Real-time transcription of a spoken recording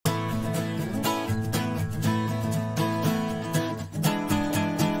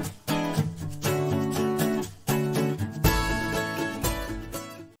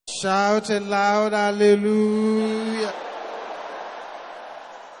Shout it loud, hallelujah.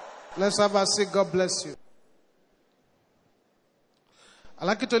 Let's have a say, God bless you. I'd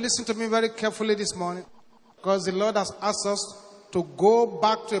like you to listen to me very carefully this morning, because the Lord has asked us to go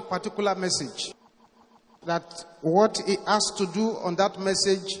back to a particular message. That what He has to do on that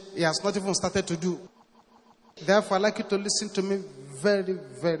message, He has not even started to do. Therefore, I'd like you to listen to me very,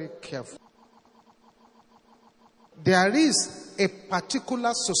 very carefully. There is a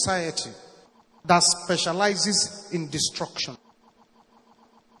particular society that specializes in destruction.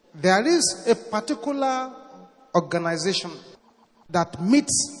 There is a particular organization that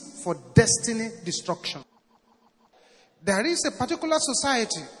meets for destiny destruction. There is a particular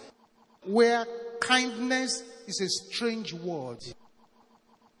society where kindness is a strange word.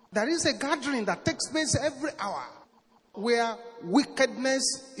 There is a gathering that takes place every hour where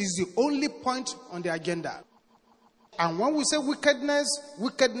wickedness is the only point on the agenda. And when we say wickedness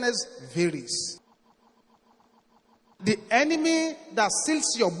varies. The enemy that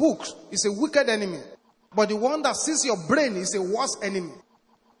steals your books is a wicked enemy. But the one that steals your brain is a worse enemy.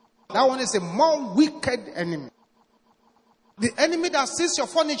 That one is a more wicked enemy. The enemy that steals your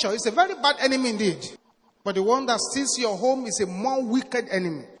furniture is a very bad enemy indeed. But the one that steals your home is a more wicked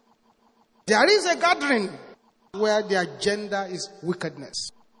enemy. There is a gathering where the agenda is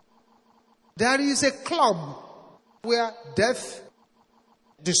wickedness. There is a club where death,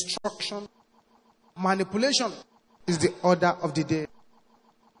 destruction, manipulation is the order of the day.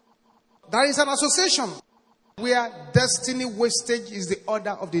 There is an association where destiny wastage is the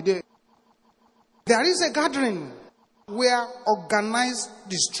order of the day. There is a gathering where organized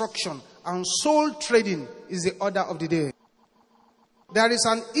destruction and soul trading is the order of the day. There is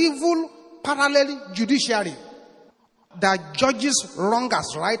an evil parallel judiciary that judges wrong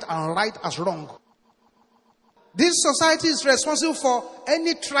as right and right as wrong. This society is responsible for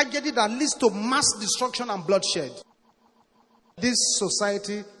any tragedy that leads to mass destruction and bloodshed. This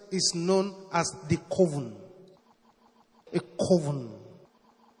society is known as the Coven. A coven.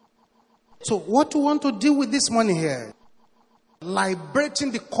 So what we want to deal with this morning here,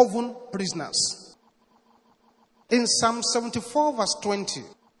 liberating the coven prisoners. In Psalm 74 verse 20.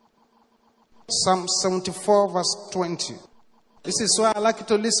 Psalm 74 verse 20. This is why I like you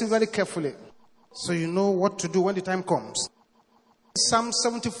to listen very carefully, so you know what to do when the time comes. Psalm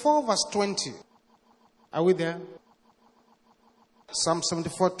 74 verse 20. Are we there? Psalm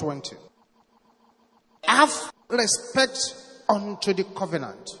 74 20. Have respect unto the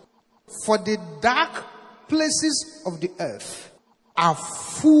covenant, for the dark places of the earth are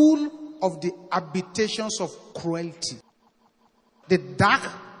full of the habitations of cruelty. The dark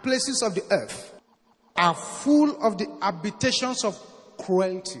places of the earth are full of the habitations of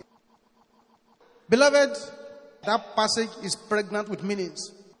cruelty. Beloved, that passage is pregnant with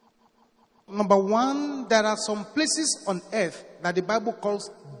meanings. Number one, there are some places on earth that the Bible calls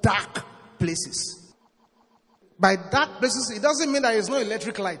dark places. By dark places, it doesn't mean there is no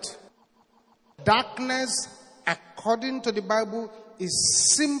electric light. Darkness, according to the Bible,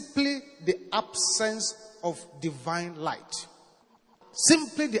 is simply the absence of divine light.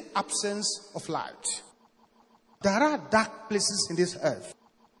 Simply the absence of light. There are dark places in this earth.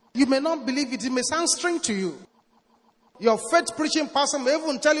 You may not believe it. It may sound strange to you. Your faith preaching pastor may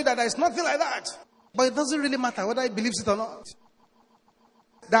even tell you that there is nothing like that. But it doesn't really matter whether he believes it or not.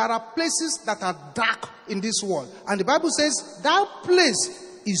 There are places that are dark in this world. And the Bible says that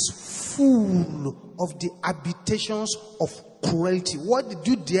place is full of the habitations of cruelty. What they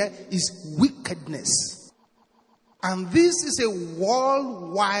do there is wickedness. And this is a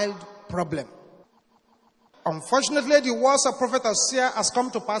worldwide problem. Unfortunately, the words of Prophet Hosea has come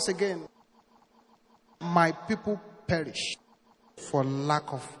to pass again. My people perish for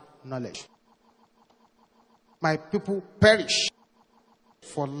lack of knowledge. My people perish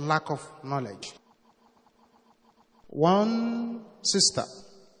for lack of knowledge. One sister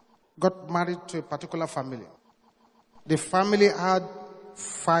got married to a particular family. The family had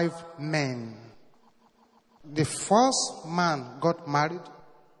 5 men. The first man got married.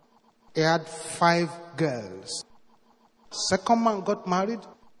 He had 5 girls. Second man got married.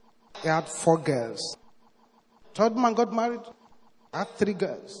 He had 4 girls. Third man got married. He had 3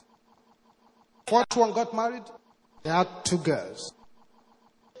 girls. Fourth one got married. He had 2 girls.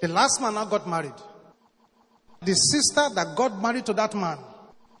 The last man now got married. The sister that got married to that man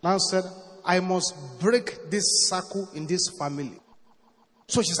now said, I must break this circle in this family.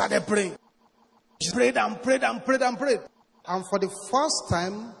 So she started praying. She prayed and prayed and prayed and prayed. And for the first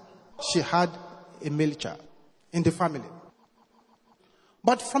time, she had a male child in the family.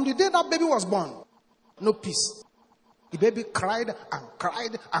 But from the day that baby was born, no peace. The baby cried and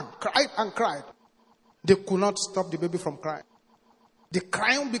cried and cried and cried. They could not stop the baby from crying. The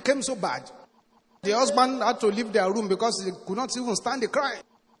crying became so bad. The husband had to leave their room because he could not even stand the crying.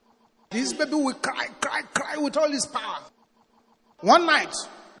 This baby will cry with all his power. One night,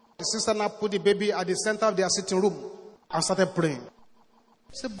 the sister now put the baby at the center of their sitting room and started praying.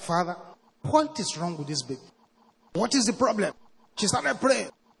 She said, Father, what is wrong with this baby? What is the problem? She started praying.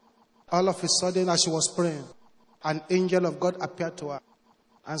 All of a sudden, as she was praying, an angel of God appeared to her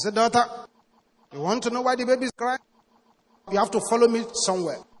and said, daughter, you want to know why the baby is crying? You have to follow me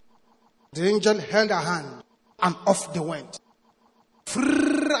somewhere. The angel held her hand and off they went.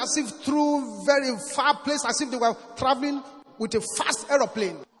 As if through very far place, as if they were traveling with a fast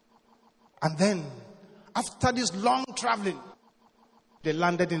aeroplane. And then, after this long traveling, they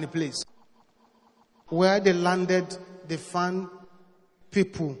landed in a place. Where they landed, they found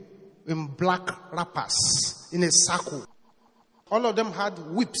people in black wrappers in a circle. All of them had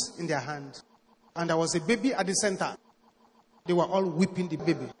whips in their hand. And there was a baby at the center. They were all whipping the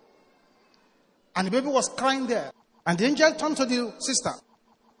baby. And the baby was crying there. And the angel turned to the sister.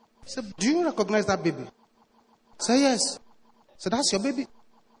 He said, do you recognize that baby? I said, yes. He said, that's your baby.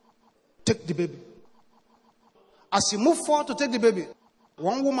 Take the baby. As he moved forward to take the baby,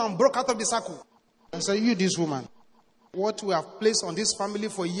 one woman broke out of the circle and said, you, this woman, what we have placed on this family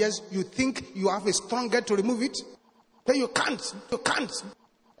for years, you think you have a strong get to remove it? Then you can't.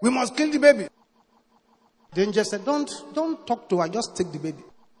 We must kill the baby. The angel said, don't talk to her, just take the baby.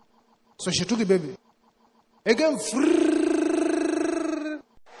 So she took the baby. Again,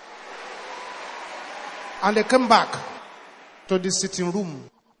 and they came back to the sitting room.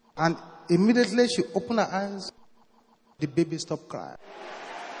 And immediately she opened her eyes. The baby stopped crying.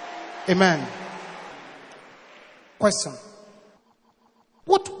 Amen. Question.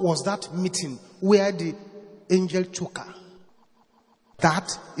 What was that meeting where the angel took her? That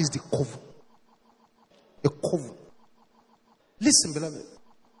is the coven. A coven. Listen, beloved.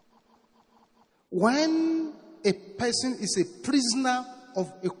 When a person is a prisoner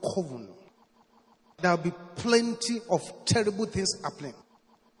of a coven, there will be plenty of terrible things happening.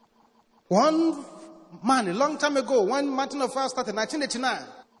 One man, a long time ago, when Mountain of Fire started in 1989,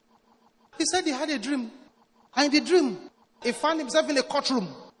 he said he had a dream. And in the dream, he found himself in a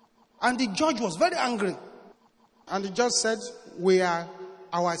courtroom. And the judge was very angry. And the judge said,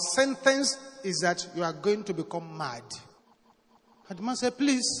 our sentence is that you are going to become mad. And the man said,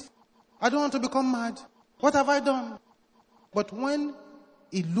 please, I don't want to become mad. What have I done? But when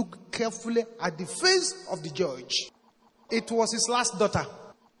he looked carefully at the face of the judge, it was his last daughter.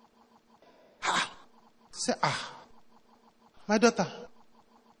 He said, my daughter.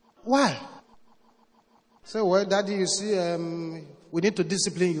 Why? He said, well, Daddy, you see, we need to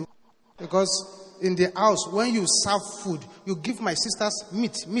discipline you. Because in the house, when you serve food, you give my sisters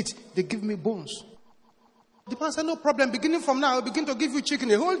meat. They give me bones. The man said, no problem. Beginning from now, I'll begin to give you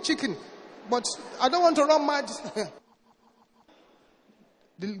chicken, a whole chicken. But I don't want to run mad.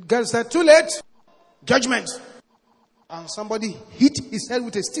 The girl said, too late. Judgment. And somebody hit his head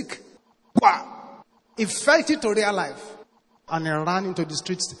with a stick. Wow. He felt it to real life. And he ran into the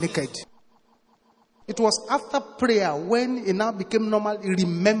streets naked. It was after prayer, when it now became normal, he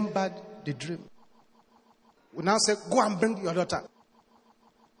remembered the dream. We now said, go and bring your daughter.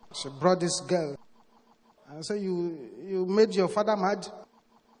 She brought this girl. And said, you made your father mad?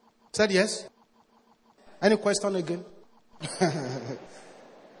 Said yes. Any question again?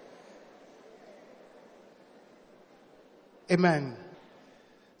 Amen.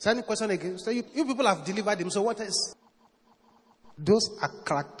 So any question again? So you people have delivered him. So what is? Those are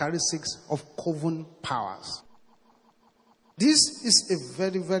characteristics of coven powers. This is a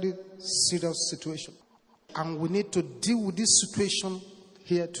very, very serious situation. And we need to deal with this situation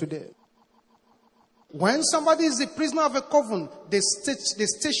here today. When somebody is a prisoner of a coven, they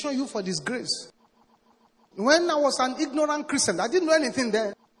station you for disgrace. When I was an ignorant Christian, I didn't know anything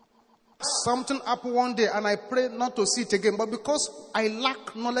there. Something happened one day and I prayed not to see it again. But because I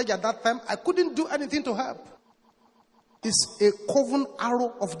lacked knowledge at that time, I couldn't do anything to help. It's a coven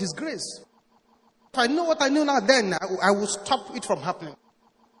arrow of disgrace. If I know what I knew now then, I will stop it from happening.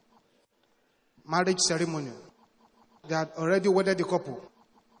 Marriage ceremony. They had already wedded the couple.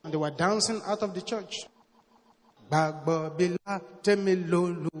 And they were dancing out of the church. You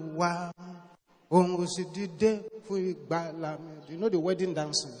know the wedding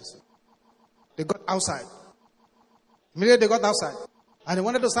dances. They got outside. Immediately they got outside. And they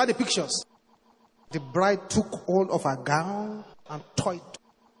wanted to start the pictures. The bride took hold of her gown and tore it.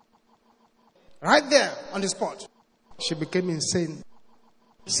 Right there on the spot. She became insane.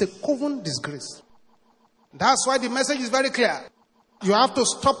 It's a coven disgrace. That's why the message is very clear. You have to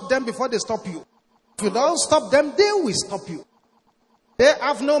stop them before they stop you. If you don't stop them, they will stop you. They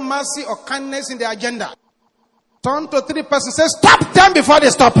have no mercy or kindness in their agenda. Turn to 3 persons, say, stop them before they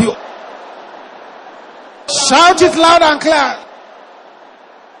stop you. Shout it loud and clear.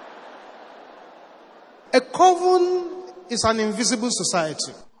 A coven is an invisible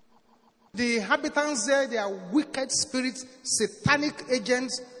society. The inhabitants there, they are wicked spirits, satanic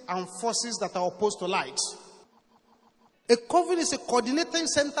agents, and forces that are opposed to light. A coven is a coordinating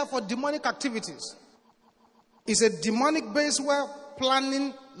center for demonic activities. It's a demonic base where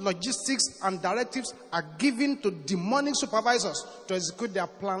planning, logistics, and directives are given to demonic supervisors to execute their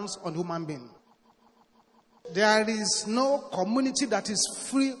plans on human beings. There is no community that is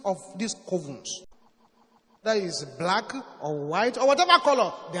free of these covens. That is black or white or whatever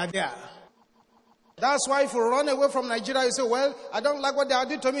color, they are there. That's why if you run away from Nigeria, you say, well, I don't like what they are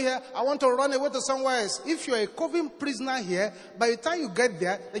doing to me here. I want to run away to somewhere else. If you're a coven prisoner here, by the time you get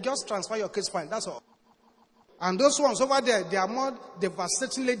there, they just transfer your case file. That's all. And those ones over there, they are more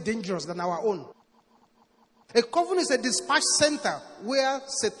devastatingly dangerous than our own. A coven is a dispatch center where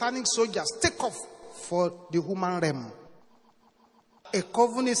satanic soldiers take off for the human realm. A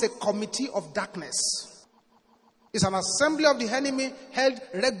coven is a committee of darkness. It's an assembly of the enemy held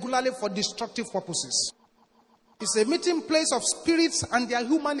regularly for destructive purposes. It's a meeting place of spirits and their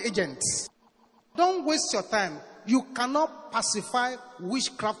human agents. Don't waste your time. You cannot pacify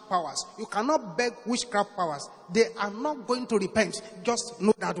witchcraft powers. You cannot beg witchcraft powers. They are not going to repent. Just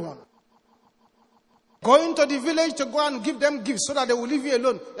know that one. Going to the village to go and give them gifts so that they will leave you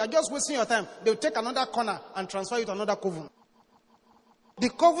alone. You are just wasting your time. They will take another corner and transfer you to another coven. The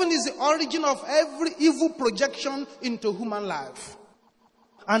coven is the origin of every evil projection into human life.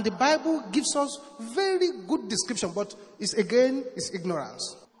 And the Bible gives us very good description, but it's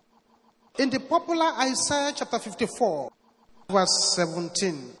ignorance. In the popular Isaiah chapter 54, verse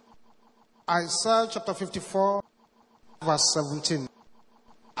 17. Isaiah chapter 54, verse 17.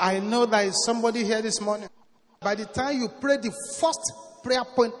 I know there is somebody here this morning. By the time you pray the first prayer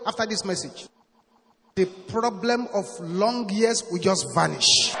point after this message, the problem of long years will just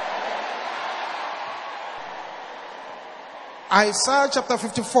vanish. Isaiah chapter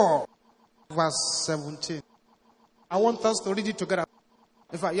 54, verse 17. I want us to read it together.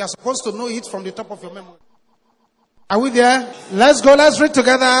 In fact, you are supposed to know it from the top of your memory. Are we there? Let's go, let's read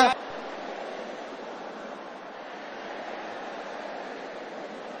together.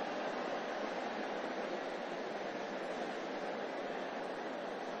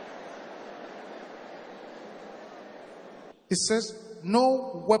 It says,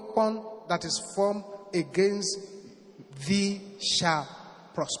 no weapon that is formed against thee shall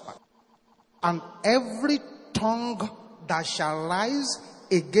prosper. And every tongue that shall rise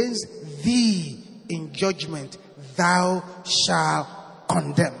against thee in judgment, thou shalt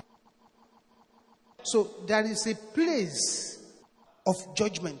condemn. So there is a place of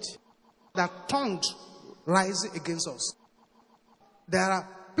judgment that tongues rise against us. There are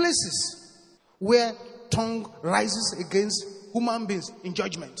places where tongue rises against human beings in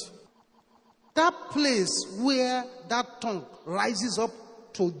judgment. That place where that tongue rises up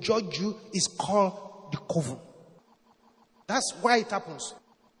to judge you is called the coven. That's why it happens.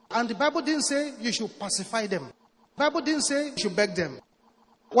 And the Bible didn't say you should pacify them. The Bible didn't say you should beg them.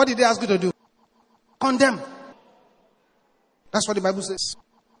 What did they ask you to do? Condemn. That's what the Bible says.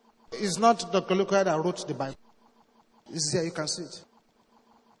 It's not Dr. Olukoya that wrote the Bible. It's there, you can see it.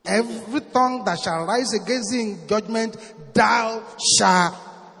 Every tongue that shall rise against thee in judgment, thou shalt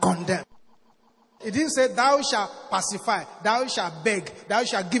condemn. It didn't say thou shalt pacify, thou shalt beg, thou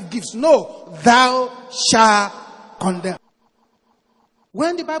shalt give gifts. No, thou shalt condemn.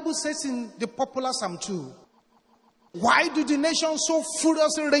 When the Bible says in the popular Psalm 2, why do the nations so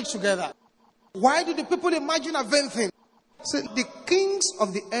furiously rage together? Why do the people imagine a vain thing? So the kings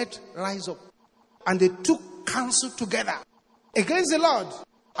of the earth rise up and they took counsel together against the Lord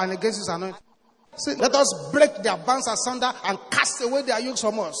and against his anointed. Say, let us break their bands asunder and cast away their yokes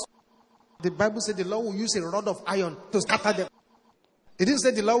from us. The Bible said the Lord will use a rod of iron to scatter them. It didn't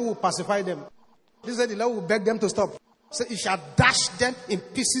say the Lord will pacify them. It didn't say the Lord will beg them to stop. So he shall dash them in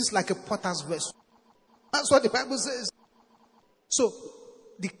pieces like a potter's vessel. That's what the Bible says. So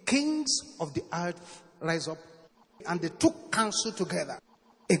the kings of the earth rise up and they took counsel together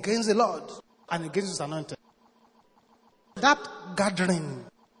against the Lord and against his anointed. That gathering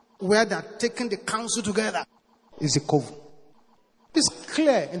where they are taking the counsel together is a coven. It's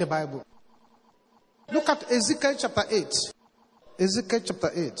clear in the Bible. Look at Ezekiel chapter 8. Ezekiel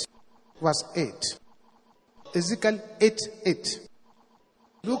chapter 8, verse 8. Ezekiel 8:8.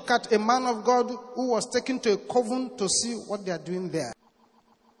 Look at a man of God who was taken to a coven to see what they are doing there.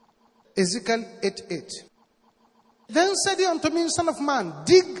 Ezekiel 8:8. Then said he unto me, Son of man,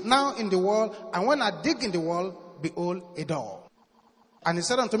 dig now in the wall, and when I dig in the wall, behold a door. And he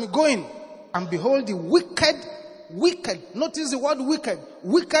said unto me, Go in, and behold the wicked, notice the word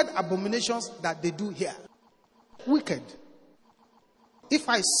wicked abominations that they do here. Wicked. If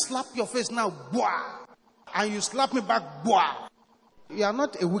I slap your face now, boah, and you slap me back, boah, you are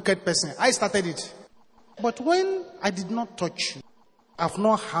not a wicked person. I started it. But when I did not touch you, I have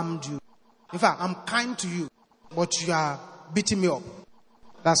not harmed you. In fact, I'm kind to you, but you are beating me up.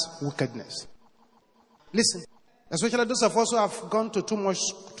 That's wickedness. Listen, especially those of us who have gone to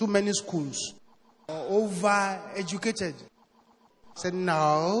too many schools, or over-educated. Say,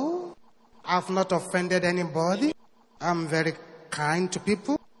 no, I've not offended anybody. I'm very kind to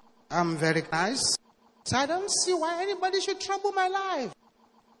people. I'm very nice. So I don't see why anybody should trouble my life.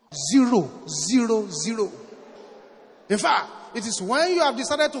 0, 0, 0. In fact, it is when you have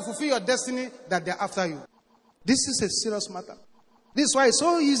decided to fulfill your destiny that they're after you. This is a serious matter. This is why it's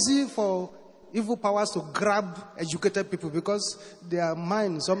so easy for evil powers to grab educated people, because their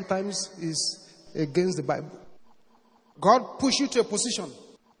mind sometimes is against the Bible. God pushed you to a position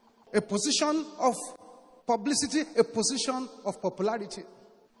of publicity, a position of popularity.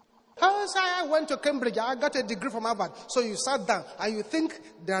 I went to Cambridge, I got a degree from Harvard. So you sat down and you think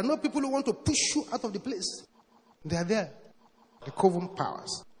there are no people who want to push you out of the place. They are there. The Coven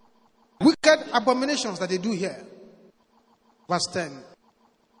powers. Wicked abominations that they do here. Verse 10.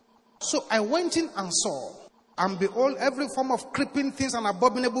 So I went in and saw, and behold, every form of creeping things and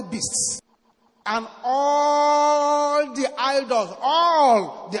abominable beasts, and all the idols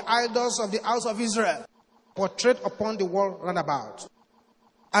of the house of Israel, portrayed upon the wall round about.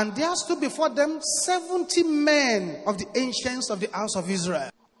 And there stood before them 70 men of the ancients of the house of Israel.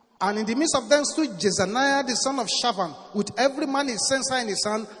 And in the midst of them stood Jezaniah the son of Shaphan, with every man his censer in his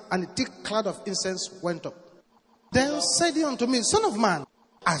hand, and a thick cloud of incense went up. Then said he unto me, Son of man,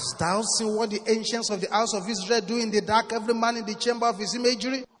 hast thou seen what the ancients of the house of Israel do in the dark, every man in the chamber of his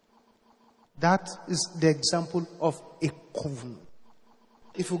imagery? That is the example of a coven.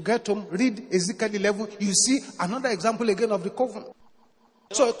 If you get home, read Ezekiel 11, you see another example again of the coven.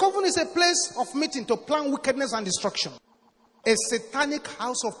 So a coven is a place of meeting to plan wickedness and destruction. A satanic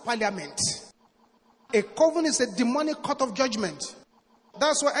house of parliament. A coven is a demonic court of judgment.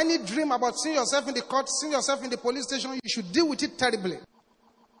 That's why any dream about seeing yourself in the court, seeing yourself in the police station, you should deal with it terribly.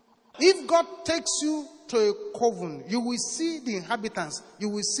 If God takes you to a coven, you will see the inhabitants. You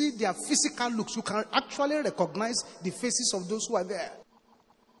will see their physical looks. You can actually recognize the faces of those who are there.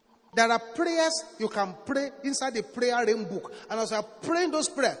 There are prayers you can pray inside the prayerrain book. And as you are praying those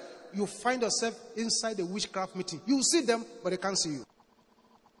prayers, you find yourself inside a witchcraft meeting. You will see them, but they can't see you.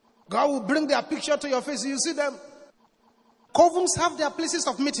 God will bring their picture to your face. You see them. Covens have their places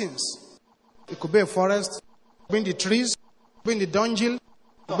of meetings. It could be a forest, it could be in the trees, it could be in the dungeon, it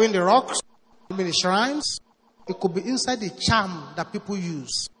could be in the rocks, it could be in the shrines. It could be inside the charm that people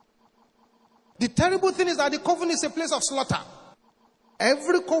use. The terrible thing is that the coven is a place of slaughter.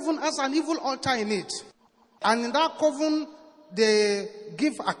 Every coven has an evil altar in it. And in that coven, they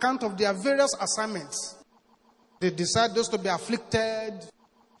give account of their various assignments. They decide those to be afflicted,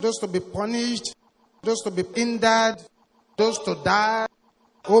 those to be punished, those to be hindered, those to die,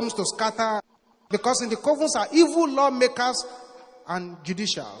 homes to scatter. Because in the covens are evil lawmakers and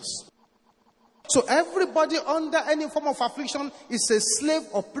judicials. So everybody under any form of affliction is a slave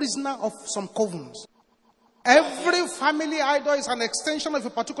or prisoner of some covens. Every family idol is an extension of a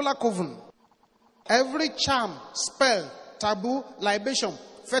particular coven. Every charm, spell, taboo, libation,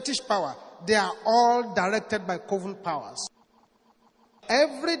 fetish power, they are all directed by coven powers.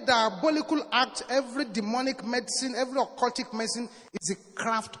 Every diabolical act, every demonic medicine, every occultic medicine is the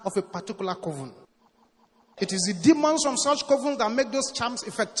craft of a particular coven. It is the demons from such covens that make those charms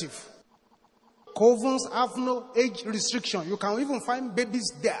effective. Covens have no age restriction. You can even find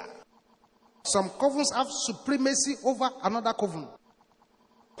babies there. Some covens have supremacy over another coven.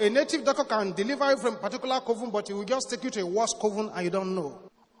 A native doctor can deliver you from a particular coven, but he will just take you to a worse coven and you don't know.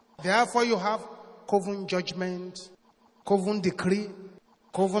 Therefore, you have coven judgment, coven decree,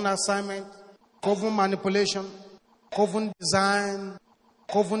 coven assignment, coven manipulation, coven design,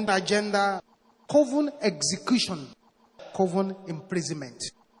 coven agenda, coven execution, coven imprisonment.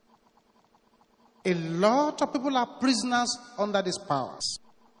 A lot of people are prisoners under these powers.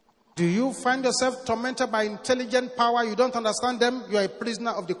 Do you find yourself tormented by intelligent power? You don't understand them? You are a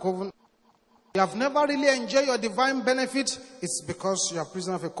prisoner of the coven. You have never really enjoyed your divine benefit. It's because you are a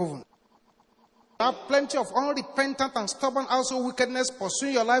prisoner of a coven. There are plenty of unrepentant and stubborn household wickedness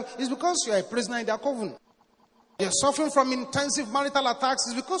pursuing your life. It's because you are a prisoner in their coven. You're suffering from intensive marital attacks.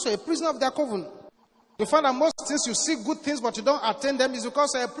 It's because you're a prisoner of their coven. You find that most things you see good things but you don't attain them is because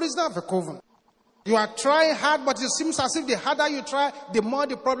you're a prisoner of a coven. You are trying hard, but it seems as if the harder you try, the more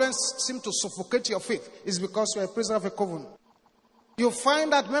the problems seem to suffocate your faith. It's because you're a prisoner of a coven. You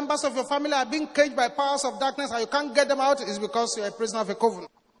find that members of your family are being caged by powers of darkness and you can't get them out. It's because you're a prisoner of a coven.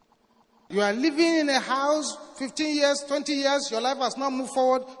 You are living in a house 15 years, 20 years, your life has not moved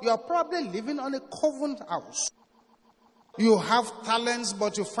forward. You are probably living on a coven house. You have talents,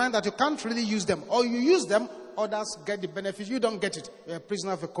 but you find that you can't really use them. Or you use them, others get the benefit. You don't get it. You're a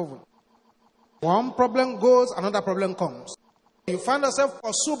prisoner of a coven. One problem goes, another problem comes. You find yourself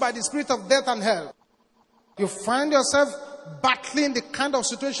pursued by the spirit of death and hell. You find yourself battling the kind of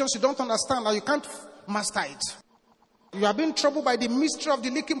situations you don't understand and you can't master it. You are being troubled by the mystery of the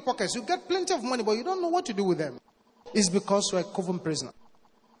leaking pockets. You get plenty of money, but you don't know what to do with them. It's because you are a coven prisoner.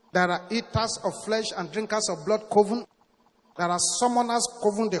 There are eaters of flesh and drinkers of blood coven. There are summoners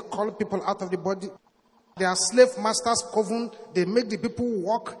coven. They call people out of the body. There are slave masters coven. They make the people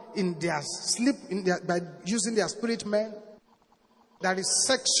walk in their sleep by using their spirit men. There is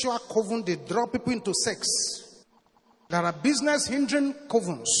sexual coven. They draw people into sex. There are business hindering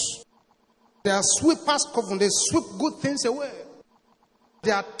covens. There are sweepers coven. They sweep good things away.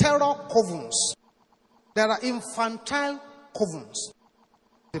 There are terror covens. There are infantile covens.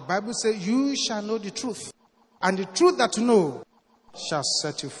 The Bible says, you shall know the truth, and the truth that you know shall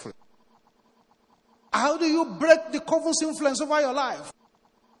set you free. How do you break the coven's influence over your life?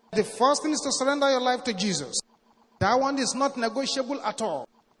 The first thing is to surrender your life to Jesus. That one is not negotiable at all.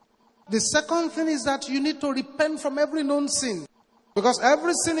 The second thing is that you need to repent from every known sin, because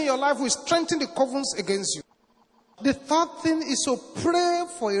every sin in your life will strengthen the covens against you. The third thing is to pray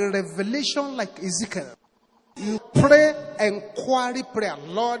for a revelation like Ezekiel. You pray inquiry prayer.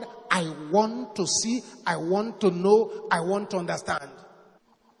 Lord, I want to see, I want to know, I want to understand.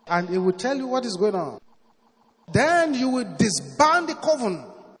 And it will tell you what is going on. Then you will disband the coven.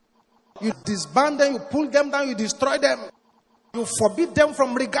 You disband them, you pull them down, you destroy them. You forbid them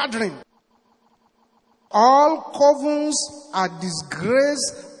from regathering. All covens are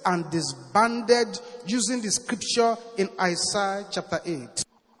disgraced and disbanded using the scripture in Isaiah chapter 8.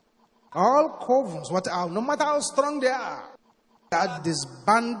 All covens, no matter how strong they are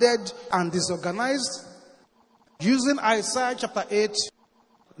disbanded and disorganized using Isaiah chapter 8.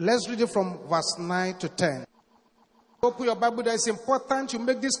 Let's read it from verse 9 to 10. Open your Bible there. It's important you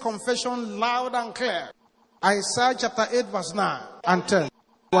make this confession loud and clear. Isaiah chapter 8 verse 9 and 10.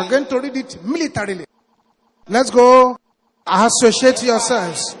 We're going to read it militarily. Let's go. Associate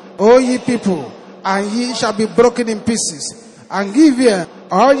yourselves, O ye people, and ye shall be broken in pieces. And give ear,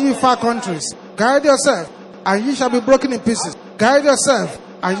 all ye far countries. Guide yourself, and ye shall be broken in pieces. Guide yourself,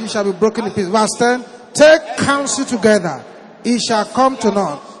 and ye shall be broken in pieces. Verse 10. Take counsel together, it shall come to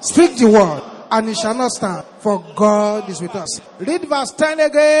naught. Speak the word, and it shall not stand, for God is with us. Read verse 10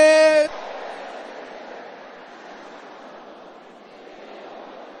 again.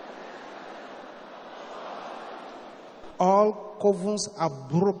 All covens are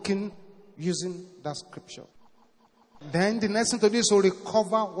broken using that scripture. Then the next thing to do is to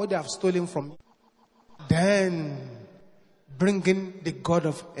recover what they have stolen from you. Then bring in the God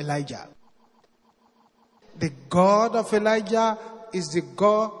of Elijah. The God of Elijah is the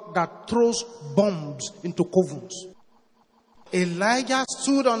God that throws bombs into covens. Elijah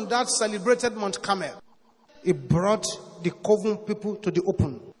stood on that celebrated Mount Carmel. He brought the coven people to the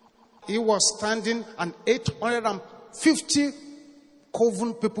open. He was standing and 850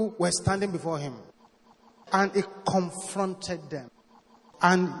 coven people were standing before him. And he confronted them.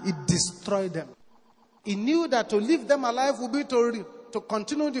 And he destroyed them. He knew that to leave them alive would be to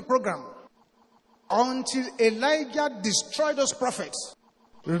continue the program. Until Elijah destroyed those prophets,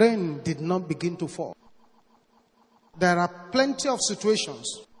 rain did not begin to fall. There are plenty of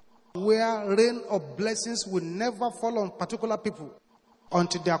situations where rain of blessings will never fall on particular people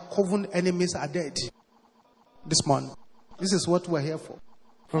until their coven enemies are dead. This morning, this is what we're here for.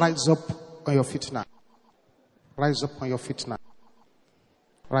 Rise up on your feet now. Rise up on your feet now.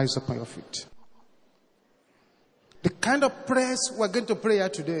 Rise up on your feet. The kind of prayers we're going to pray here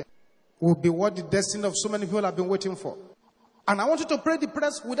today will be what the destiny of so many people have been waiting for. And I want you to pray the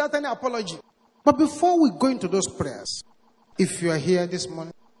prayers without any apology. But before we go into those prayers, if you are here this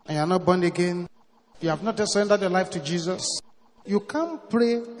morning and you are not born again, you have not surrendered your life to Jesus, you can't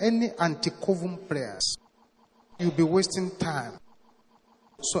pray any anti-coven prayers. You'll be wasting time.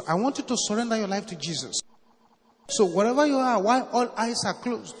 So I want you to surrender your life to Jesus. So wherever you are, while all eyes are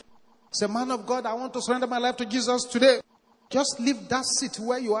closed, Say, man of God, I want to surrender my life to Jesus today. Just leave that seat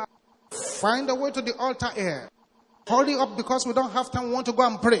where you are. Find a way to the altar here. Hurry up because we don't have time. We want to go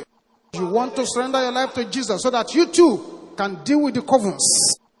and pray. You want to surrender your life to Jesus so that you too can deal with the covens.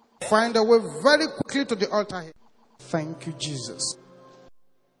 Find a way very quickly to the altar here. Thank you, Jesus.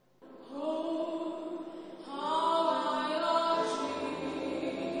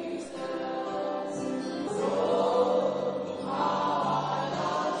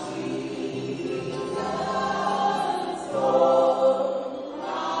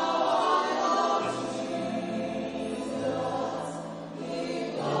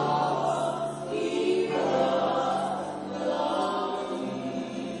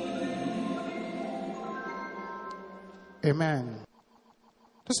 Amen.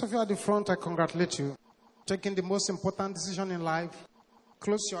 Those of you at the front, I congratulate you. Taking the most important decision in life.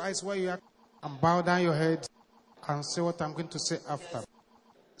 Close your eyes where you are and bow down your head and say what I'm going to say after.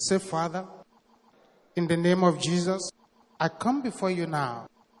 Say, Father, in the name of Jesus, I come before you now.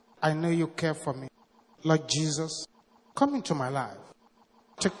 I know you care for me. Lord Jesus, come into my life.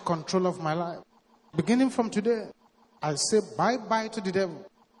 Take control of my life. Beginning from today, I say bye-bye to the devil.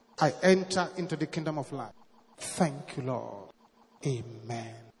 I enter into the kingdom of light. Thank you, Lord.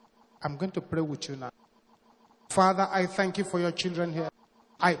 Amen. I'm going to pray with you now. Father, I thank you for your children here.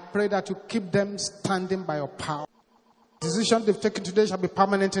 I pray that you keep them standing by your power. The decision they've taken today shall be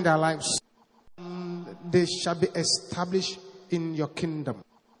permanent in their lives. They shall be established in your kingdom.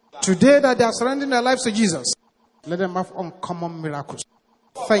 Today that they are surrendering their lives to Jesus, let them have uncommon miracles.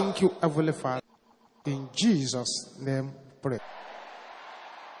 Thank you, Heavenly Father. In Jesus' name, pray.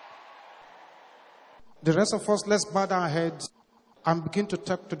 The rest of us, let's bow down our heads and begin to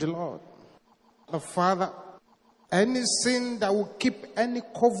talk to the Lord. The Father, any sin that will keep any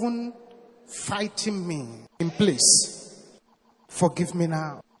coven fighting me in place, forgive me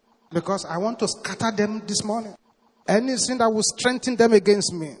now. Because I want to scatter them this morning. Any sin that will strengthen them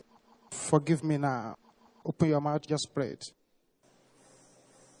against me, forgive me now. Open your mouth, just pray it.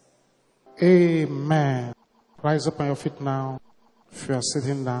 Amen. Rise up on your feet now if you are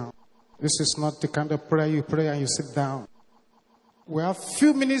sitting down. This is not the kind of prayer you pray and you sit down. We have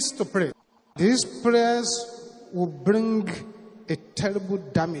few minutes to pray. These prayers will bring a terrible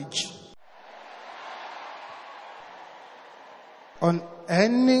damage on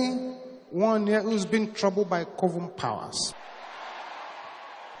anyone here who's been troubled by coven powers.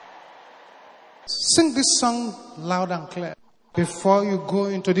 Sing this song loud and clear before you go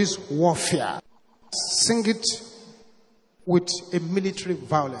into this warfare. Sing it with a military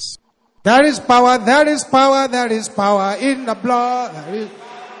violence. There is power, there is power, there is power in the blood.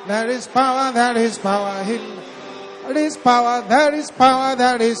 There is power, there is power in there is power, there is power,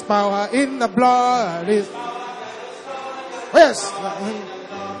 there is power in the blood. Yes.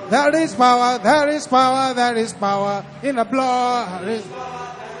 There is power, there is power, there is power in the blood.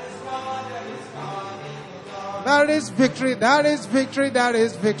 There is victory, there is victory, there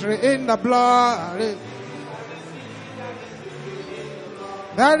is victory in the blood.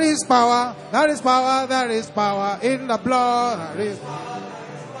 There is power, there is power, there is power in the blood.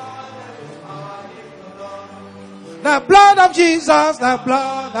 The blood of Jesus, the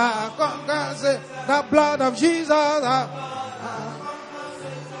blood that conquers it. The blood of Jesus, the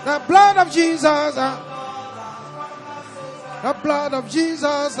blood of Jesus, the blood of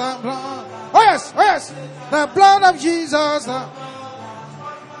Jesus, the blood. Oh yes, oh yes, the blood of Jesus, the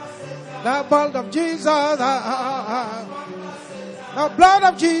blood of Jesus, the blood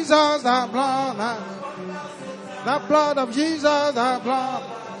of Jesus, the blood of Jesus,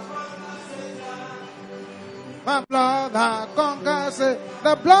 the blood that conquers it.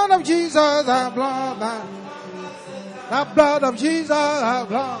 The blood of Jesus, the blood of Jesus, the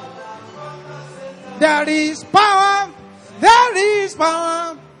blood. There is power, there is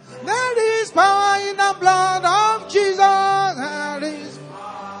power, there is power in the blood of Jesus. There is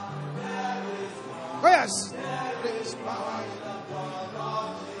power, oh yes, there is power.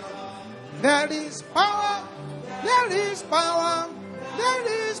 There is power, there is power,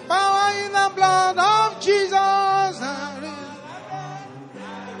 there is power in the blood of Jesus.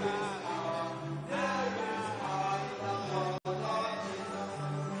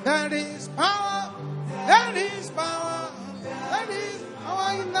 There is power, there is power, there is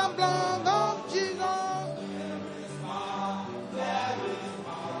power in the blood of Jesus.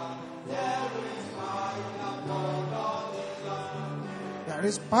 There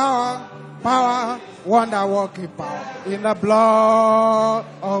is power, power, wonder working power in the blood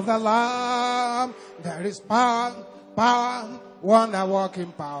of the Lamb. There is power, power, one that walks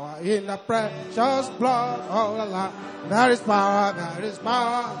in power, in the precious blood of the Lamb. There is power,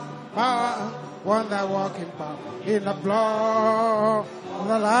 power, one that walks in power, in the blood of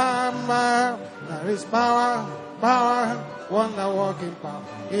the Lamb. There is power, one that walks in power,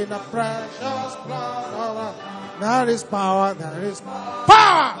 in the precious blood of the Lamb. There is power,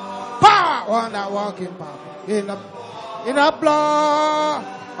 power, one that walks in power, in the blood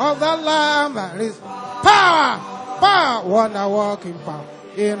of the Lamb. There is power, one that walks in power,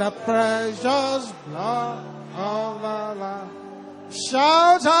 in the precious blood of the Lamb.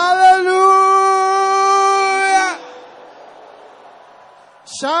 Shout hallelujah!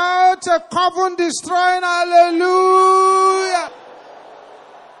 Shout a Coven destroying hallelujah!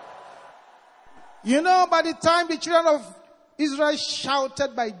 You know, by the time the children of Israel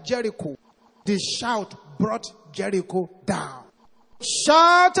shouted by Jericho, the shout brought Jericho down.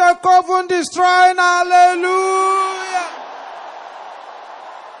 Shout a Coven destroying hallelujah!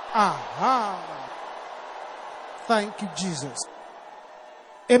 Aha! Thank you, Jesus.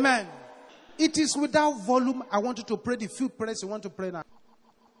 Amen. It is without volume. I want you to pray the few prayers you want to pray now.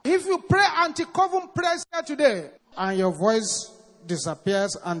 If you pray anti-Coven prayers here today, and your voice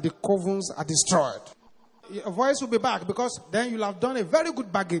disappears and the covens are destroyed, your voice will be back, because then you'll have done a very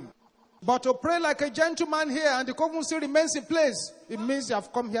good bargain. But to pray like a gentleman here and the coven still remains in place, it means you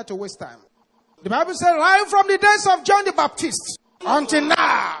have come here to waste time. The Bible says, right from the days of John the Baptist until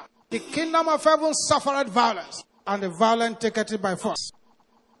now, the kingdom of heaven suffered violence, and the violent take it by force.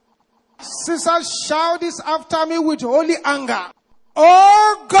 Sisters, shout this after me with holy anger.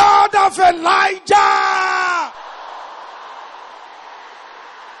 Oh God of Elijah,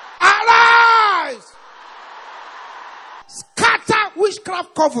 arise! Scatter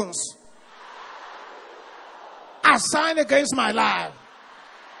witchcraft covens assigned against my life.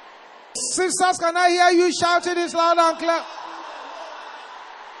 Sisters, can I hear you shouting this loud and clear?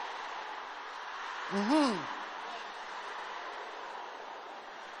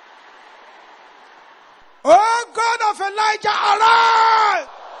 Oh God of Elijah, arise!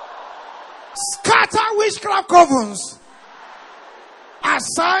 Scatter witchcraft covens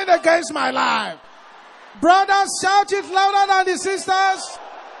assigned against my life. Brothers, shout it louder than the sisters.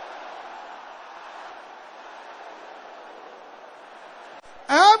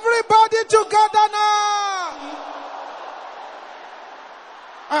 Everybody together now.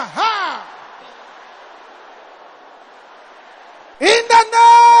 Aha! In the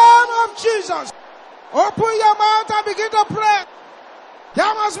name of Jesus, open your mouth and begin to pray.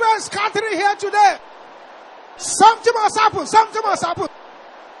 There must be a scattering here today. Something must happen. Something must happen.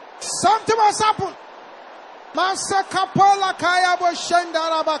 Something must happen. Masakapola kaya bo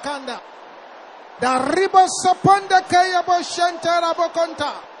shendara bakanda. Da ribo soponde kaya bo shentara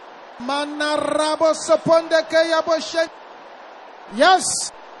bokonta. Manarabo soponde kaya bo shen.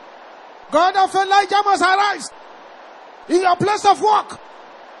 Yes. God of Elijah must arise. In your place of work,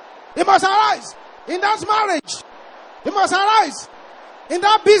 He must arise. In that marriage, He must arise. In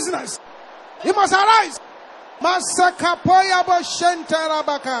that business, He must arise. Masakapoya bo shentara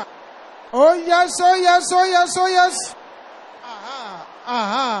baka. Oh yes, oh yes, oh yes, oh yes. Aha,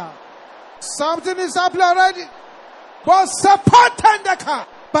 aha. Something is happening already. But sapatendeka,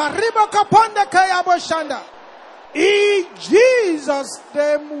 baribo kapondeka yaboshanda. In Jesus'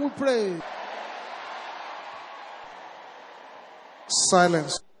 name we pray.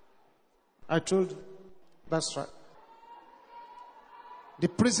 Silence. I told you. That's right. The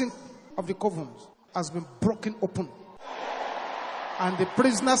prison of the Covens has been broken open. And the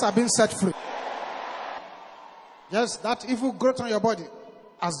prisoners have been set free. Yes, that evil growth on your body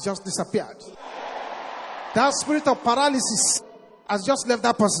has just disappeared. That spirit of paralysis has just left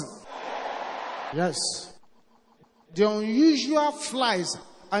that person. Yes. The unusual flies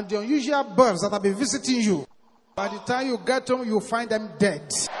and the unusual birds that have been visiting you, by the time you get home, you find them dead.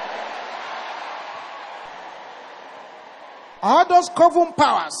 All those coven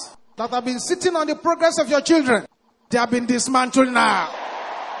powers that have been sitting on the progress of your children, they have been dismantled now.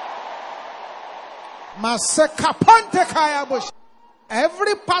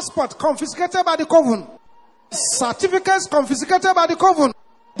 Every passport confiscated by the coven, certificates confiscated by the coven,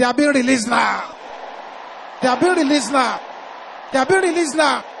 they are being released now. They are being released now. They are being released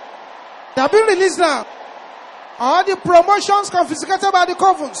now. They are being released now. All the promotions confiscated by the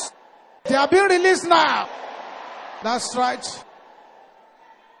covens, they are being released now. That's right.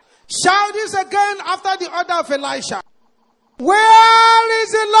 Shout this again after the order of Elisha. Where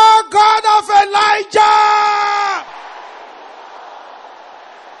is the Lord God of Elijah?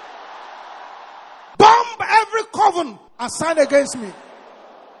 Bomb every coven assigned against me.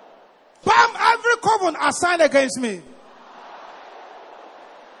 Bomb every coven assigned against me.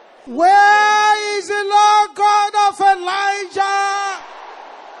 Where is the Lord God of Elijah?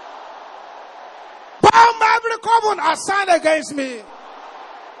 Bomb every coven assigned against me.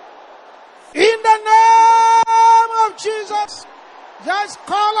 In the name of Jesus. Just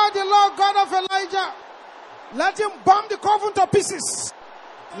call out the Lord God of Elijah. Let him bomb the coven to pieces.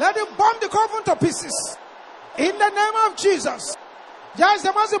 Let him bomb the coven to pieces. In the name of Jesus. Just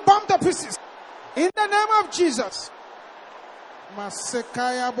the must bomb to pieces. In the name of Jesus.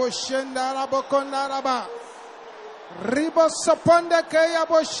 Masekaya boshenda rabokonda raba. Ribo saponde kaya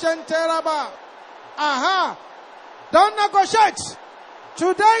boshente raba. Aha. Don't negotiate.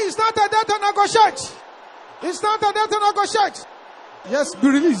 Today is not a day to negotiate. It's not a day to negotiate. Yes, be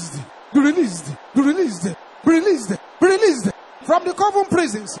released. Be released. Be released. Be released. Be released from the coven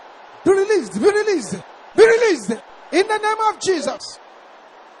prisons. Be released. Be released. Be released. In the name of Jesus.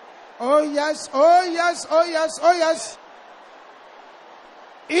 Oh yes. Oh yes. Oh yes. Oh yes.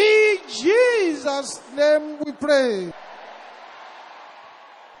 In Jesus' name we pray.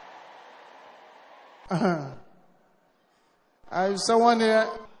 Someone here,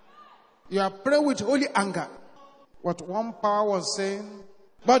 you are praying with holy anger. What one power was saying,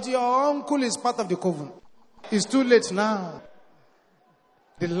 but your uncle is part of the coven. It's too late now.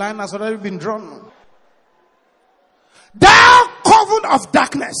 The line has already been drawn. Thou coven of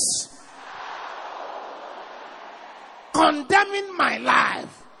darkness, condemning my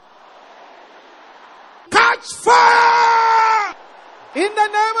life, catch fire in the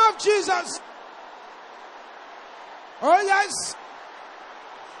name of Jesus. Oh yes.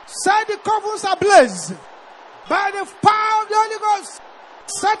 Set the covens ablaze by the power of the Holy Ghost.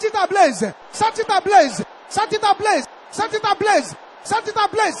 Set it ablaze. Set it ablaze. Set it ablaze. Set it ablaze. Set it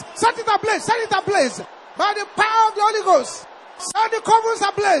ablaze. Set it ablaze. Set it ablaze by the power of the Holy Ghost. Set the covens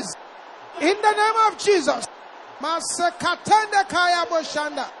ablaze in the name of Jesus. Masekatende kaya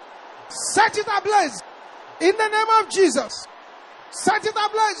boshanda. Set it ablaze in the name of Jesus. Set it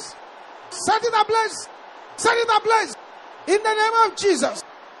ablaze. Set it ablaze. Set it ablaze in the name of Jesus.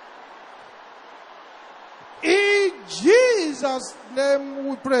 In Jesus' name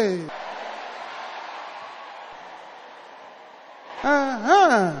we pray.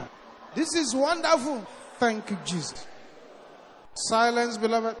 This is wonderful. Thank you, Jesus. Silence,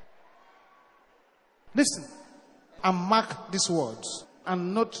 beloved. Listen and mark these words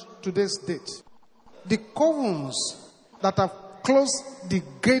and note today's date. The covens that have closed the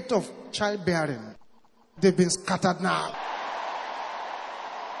gate of childbearing, they've been scattered now.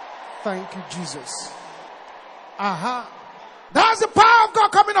 Thank you, Jesus. That's the power of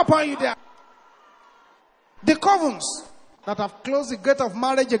God coming upon you there. The covens that have closed the gate of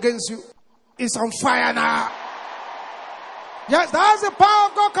marriage against you is on fire now. Yes, that's the power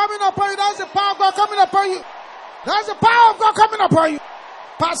of God coming upon you. That's the power of God coming upon you. That's the power of God coming upon you.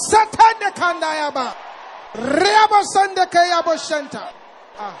 Pasatende kandayaba. Reabo sande kayabo shenta.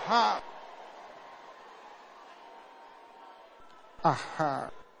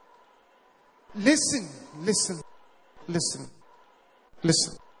 Listen. Listen.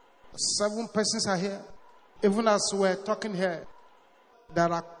 7 persons are here. Even as we're talking here,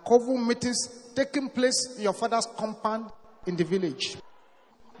 there are coven meetings taking place in your father's compound in the village.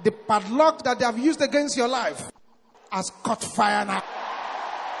 The padlock that they have used against your life has caught fire now.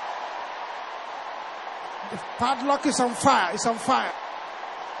 The padlock is on fire. It's on fire.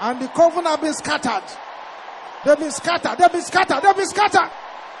 And the coven have been scattered. They've been scattered. They've been scattered. They've been scattered.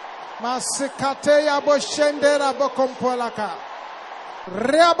 Masikate yabo shendera bokompolaka.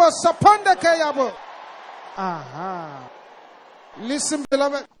 Reabo saponde ke yabo. Listen,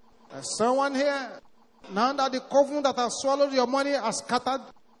 beloved. There's someone here. Now that the coven that has swallowed your money has scattered,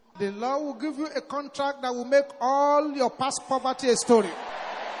 the Lord will give you a contract that will make all your past poverty a story.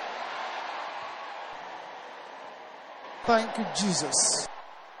 Thank you, Jesus.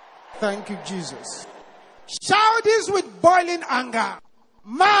 Thank you, Jesus. Shout this with boiling anger.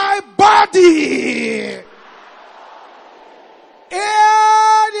 My body, hear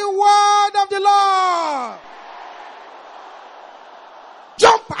the word of the Lord.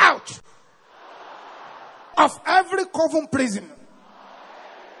 Jump out of every coven prison.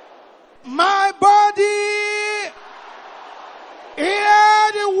 My body,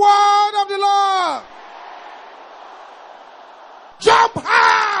 hear the word of the Lord. Jump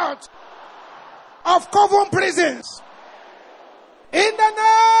out of coven prisons. In the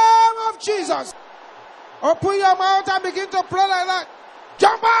name of Jesus. Open your mouth and begin to pray like that.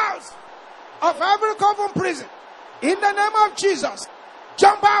 Jump out of every coven prison. In the name of Jesus.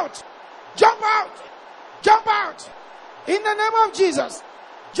 Jump out. Jump out. Jump out. In the name of Jesus.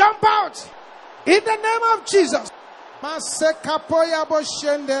 Jump out. In the name of Jesus. Masekapoya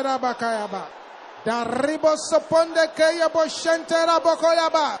boshendera bakayaba. Daribo soponde keya boshentera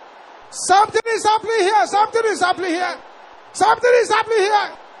bokoyaba. Something is happening here. Something is happening here. Something is happening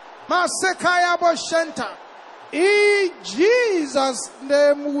here. Masekaya boshenta. In Jesus'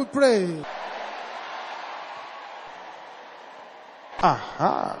 name we pray.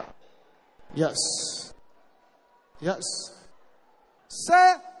 Aha. Yes. Yes.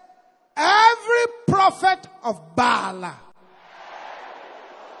 Say, every prophet of Baal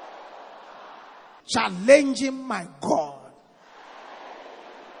challenging my God.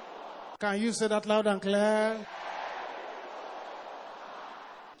 Can you say that loud and clear?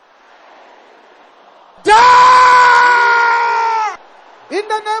 Die! In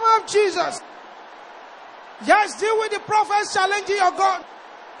the name of Jesus. Yes, deal with the prophets challenging your God.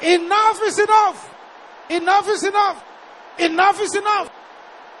 Enough is enough. Enough is enough. Enough is enough.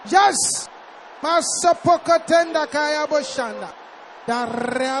 Yes. Masapokotenda kaya boshanda.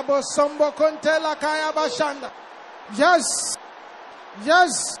 Darabo sombo kontela kaya bashanda. Yes.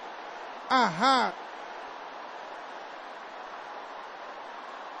 Yes. Aha.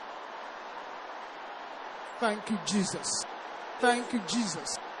 Thank you, Jesus. Thank you,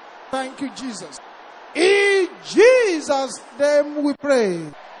 Jesus. Thank you, Jesus. In Jesus' name we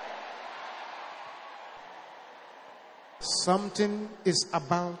pray. Something is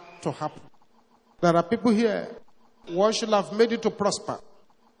about to happen. There are people here. What should have made you to prosper?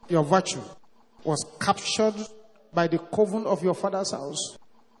 Your virtue was captured by the coven of your father's house.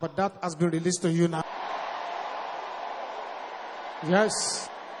 But that has been released to you now. Yes.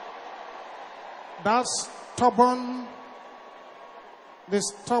 That's stubborn, the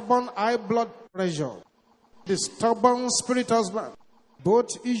stubborn high blood pressure, the stubborn spirit husband.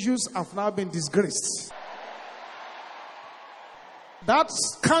 Both issues have now been disgraced. That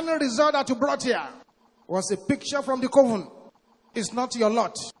scanning result that you brought here was a picture from the coven. It's not your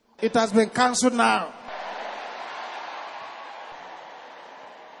lot. It has been cancelled now.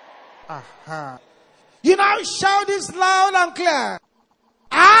 Aha. You now shout this loud and clear.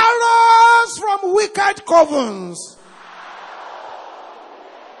 Arrows from wicked covens.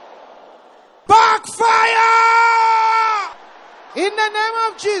 Backfire! In the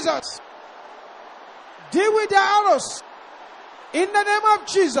name of Jesus. Deal with the arrows. In the name of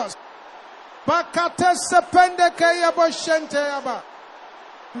Jesus.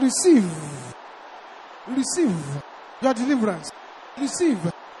 Receive. Receive your deliverance.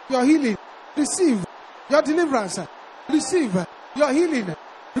 Receive your healing. Receive your deliverance. Receive your healing.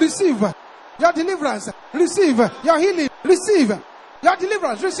 Receive your deliverance. Receive your healing. Receive your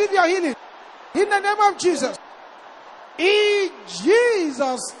deliverance. Receive your healing. In the name of Jesus. In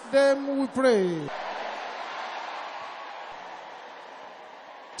Jesus' name we pray.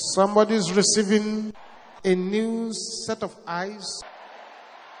 Somebody is receiving a new set of eyes.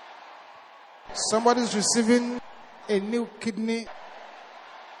 Somebody is receiving a new kidney.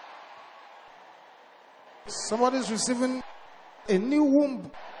 Somebody is receiving a new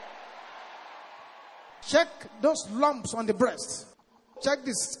womb. Check those lumps on the breast. Check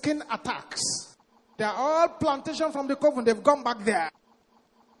the skin attacks. They are all plantation from the coven. They've gone back there.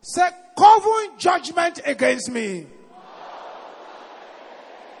 Say, coven judgment against me.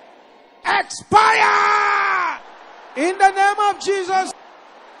 Expire! In the name of Jesus.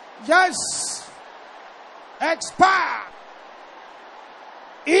 Yes. Expire.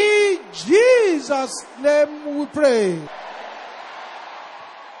 In Jesus' name we pray.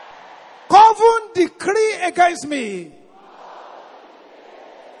 Coven decree against me.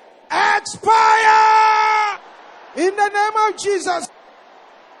 Expire! In the name of Jesus.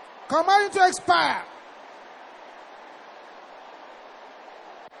 Command you to expire.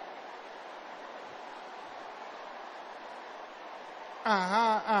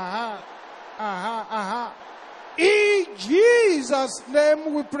 Aha, aha, aha, aha. In Jesus'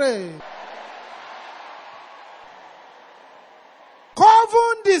 name we pray.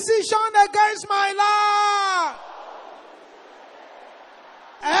 Coven decision against my life.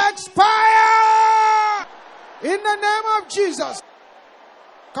 Expire. In the name of Jesus.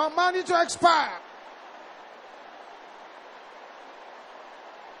 Command it to expire.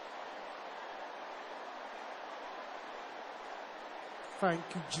 Thank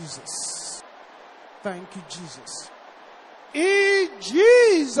you, Jesus. Thank you, Jesus. In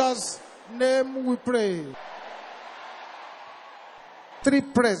Jesus' name we pray. 3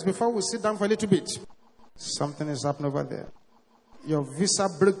 prayers before we sit down for a little bit. Something is happening over there. Your visa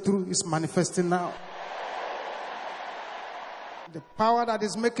breakthrough is manifesting now. The power that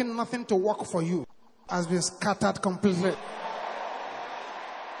is making nothing to work for you has been scattered completely.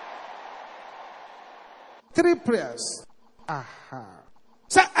 3 prayers. Aha.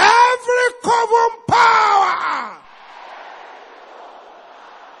 So every coven power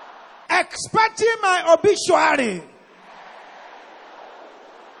expecting my obituary.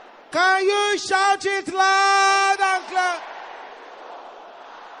 Can you shout it loud and clear?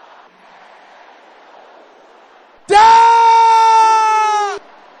 Die!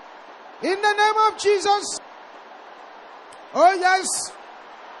 In the name of Jesus. Oh yes.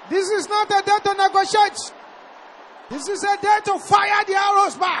 This is not a day to negotiate. This is a day to fire the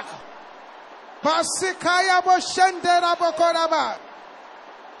arrows back.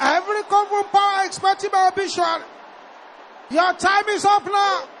 Every common power expecting my obituary. Your time is up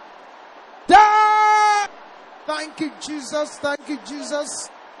now. Thank you, Jesus. Thank you, Jesus.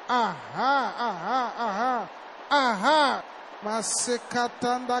 Aha, aha, aha, aha.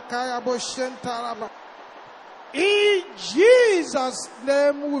 Masekatanda kaya boshentaraba. In Jesus'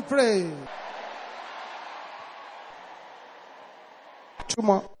 name we pray. 2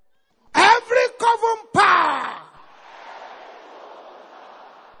 more. Every coven power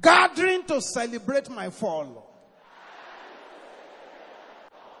gathering to celebrate my fall.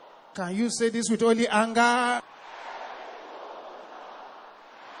 Can you say this with only anger?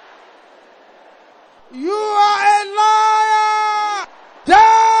 You are a liar!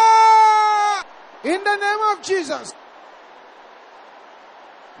 Die! In the name of Jesus.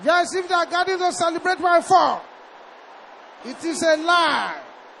 Yes, if they are gathering to celebrate my fall, it is a lie.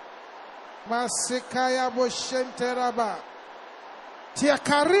 Masekaya boshenteraba.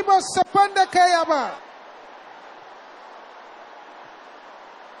 Tiakariba sepande kayaba.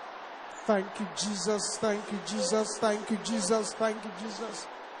 Thank you, Jesus. Thank you, Jesus. Thank you, Jesus. Thank you, Jesus.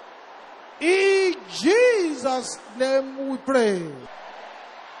 In Jesus' name we pray.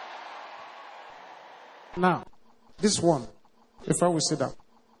 Now, this one, before we sit down,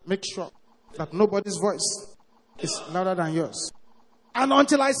 make sure that nobody's voice is louder than yours. And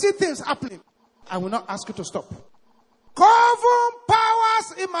until I see things happening, I will not ask you to stop. Coven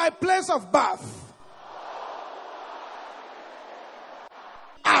powers in my place of birth.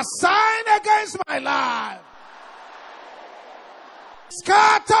 Assigned against my life.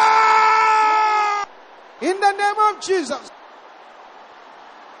 Scatter in the name of Jesus.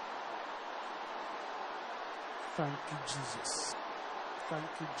 Thank you, Jesus.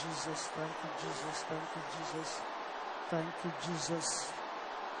 Thank you, Jesus. Thank you, Jesus. Thank you, Jesus. Thank you, Jesus.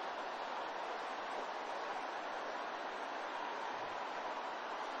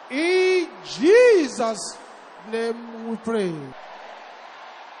 In Jesus' name we pray.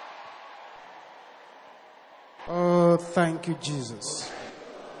 Oh, thank you, Jesus.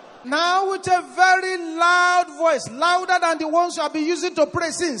 Now with a very loud voice, louder than the ones you have been using to pray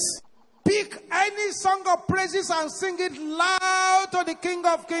since, pick any song of praises and sing it loud to the King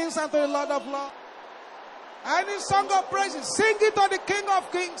of Kings and to the Lord of Lords. Any song of praises, sing it to the King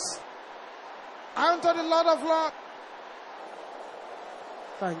of Kings and to the Lord of Lords.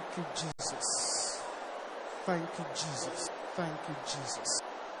 Thank you, Jesus. Thank you, Jesus. Thank you, Jesus.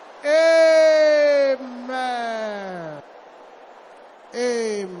 Amen.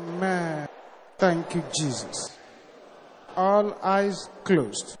 Amen. Thank you, Jesus. All eyes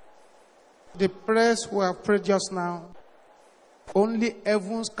closed. The prayers we have prayed just now, only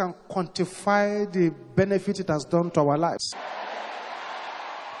heavens can quantify the benefit it has done to our lives.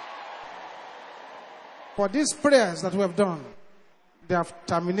 For these prayers that we have done, they have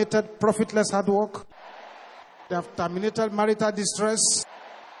terminated profitless hard work. They have terminated marital distress.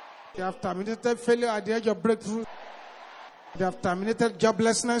 They have terminated failure at the edge of breakthrough. They have terminated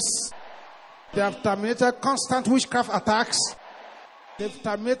joblessness. They have terminated constant witchcraft attacks. They've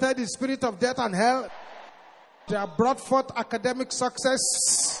terminated the spirit of death and hell. They have brought forth academic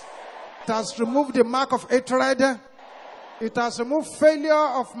success. It has removed the mark of hatred. It has removed failure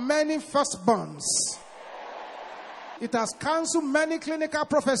of many firstborns. It has cancelled many clinical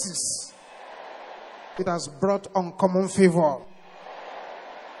prophecies. It has brought uncommon favor.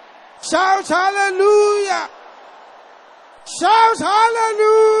 Shout hallelujah! Shout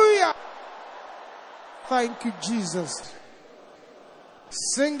hallelujah! Thank you, Jesus.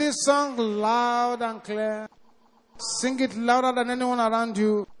 Sing this song loud and clear. Sing it louder than anyone around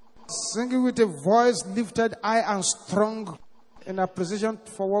you. Sing it with a voice lifted high and strong in appreciation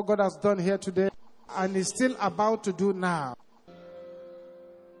for what God has done here today and is still about to do now.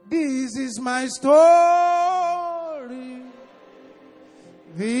 This is my story.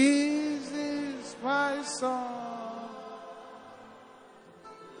 This is my song.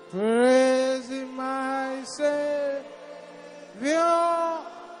 Praising my Savior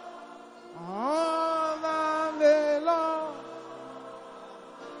all the day long.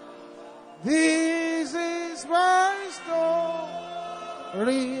 This is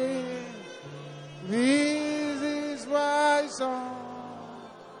This is my song.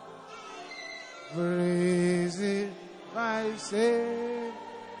 Praise it, my Savior.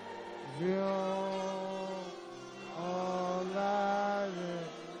 All I need.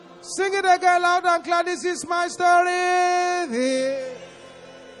 Sing it again loud and clear. This is my story. This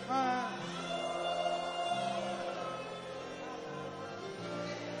my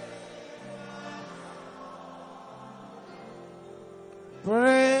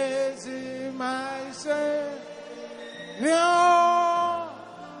praise Him, my Savior,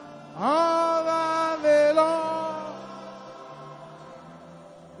 all the day long.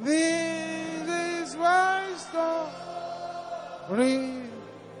 This is my story.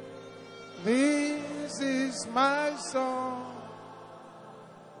 This is my song.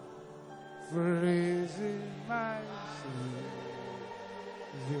 Praise Him, my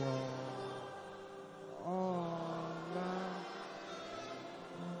Savior.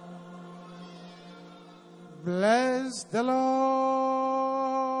 Bless the Lord,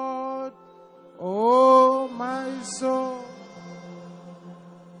 oh my soul,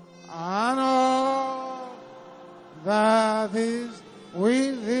 and all that is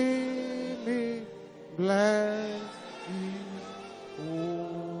within me. Bless His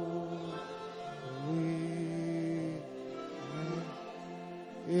holy name.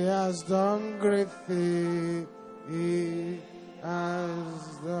 He has done great things. He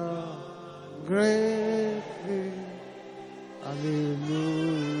has done great thing.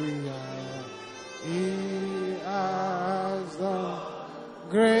 Hallelujah. He has done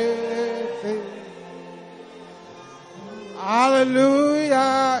great thing.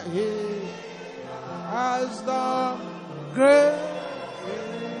 Hallelujah. He has done great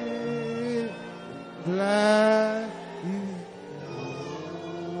thing. Bless His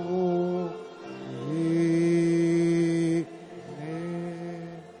holy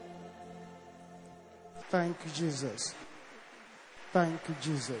name. Thank you, Jesus. Thank you,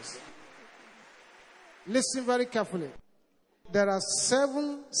 Jesus. Listen very carefully. There are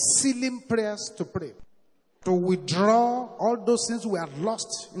 7 sealing prayers to pray to withdraw all those things we have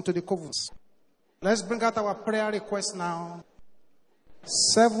lost into the covens. Let's bring out our prayer request now.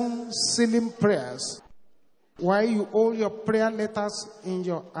 7 sealing prayers while you hold your prayer letters in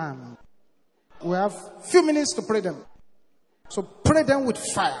your hand. We have few minutes to pray them. So pray them with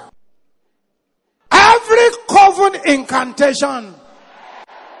fire. Every coven incantation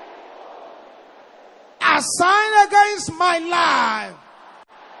assigned against my life,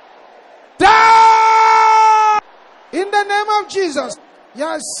 die in the name of Jesus.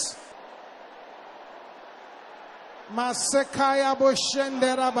 Yes. Masekaya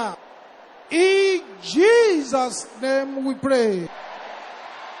boshenderaba. In Jesus' name we pray.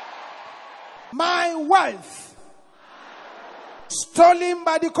 My wealth stolen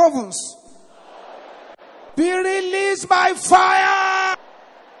by the covens, be released by fire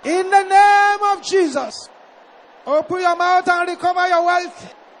in the name of Jesus. Open your mouth and recover your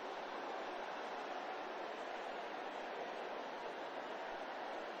wealth.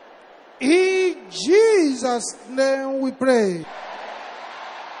 In Jesus' name we pray.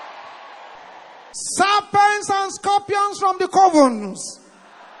 Serpents and scorpions from the covens,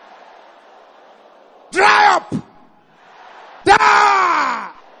 dry up,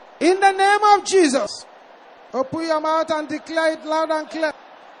 die in the name of Jesus. Open your mouth and declare it loud and clear.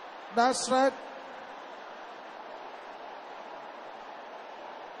 That's right.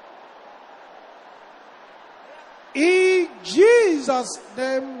 In Jesus'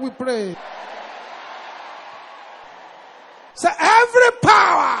 name we pray. So every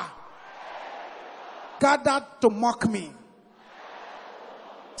power gathered to mock me,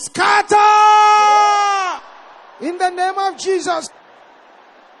 scatter in the name of Jesus.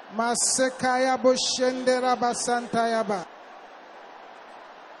 Masekaya boshendera basantayaba.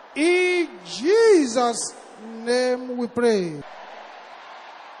 In Jesus' name we pray.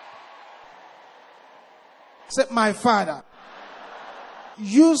 Say, my Father,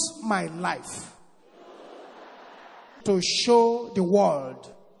 use my life to show the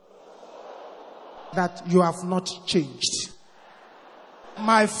world that you have not changed.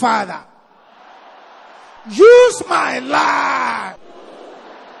 My Father, use my life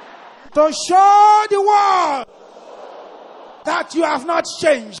to show the world that you have not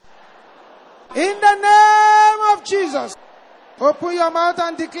changed. In the name of Jesus, open your mouth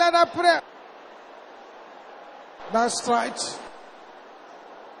and declare that prayer. That's right.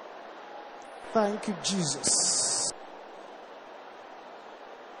 Thank you, Jesus.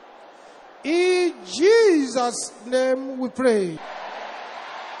 In Jesus' name we pray.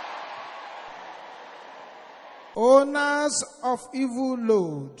 Owners of evil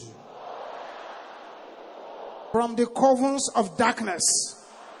load from the covens of darkness,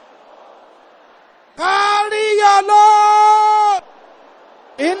 carry your load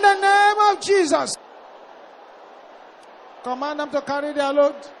in the name of Jesus. Command them to carry their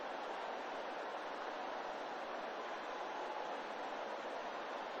load.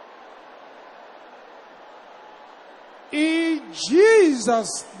 In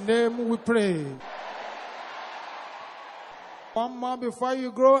Jesus' name we pray. One more before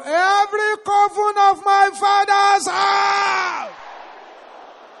you grow. Every coven of my father's house,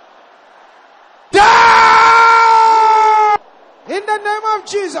 die! In the name of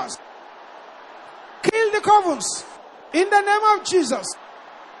Jesus. Kill the covens. In the name of Jesus.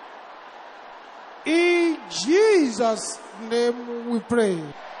 In Jesus' name we pray.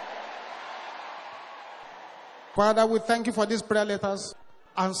 Father, we thank you for these prayer letters.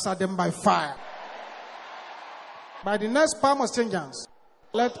 Answer them by fire. By the next palm of changes,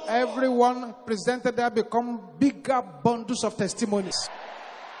 let everyone presented there become bigger bundles of testimonies.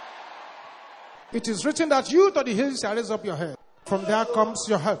 It is written that you to the hills shall raise up your head. From there comes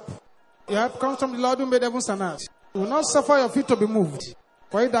your help. Your help comes from the Lord who made heavens and earth. You will not suffer your feet to be moved.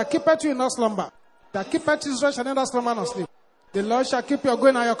 For he that keepeth you in no slumber, that keepeth Israel shall neither slumber nor sleep. The Lord shall keep your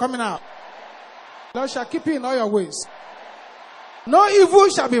going and your coming out. The Lord shall keep you in all your ways. No evil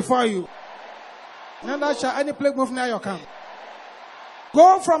shall befall you. Neither shall any plague move near your camp.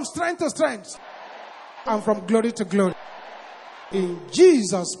 Go from strength to strength and from glory to glory. In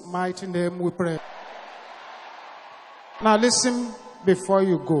Jesus' mighty name we pray. Now listen before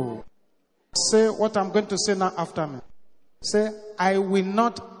you go. Say what I'm going to say now after me. Say, I will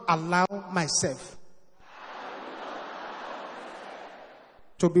not allow myself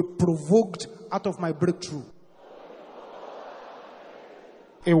to be provoked out of my breakthrough.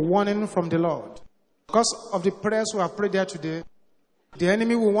 A warning from the Lord. Because of the prayers we have prayed here today, the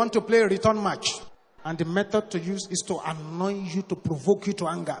enemy will want to play a return match. And the method to use is to annoy you, to provoke you to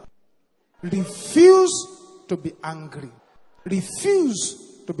anger. Refuse to be angry.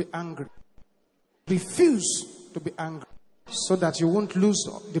 Refuse to be angry. Refuse to be angry. So that you won't lose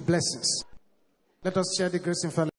the blessings. Let us share the grace in fellowship.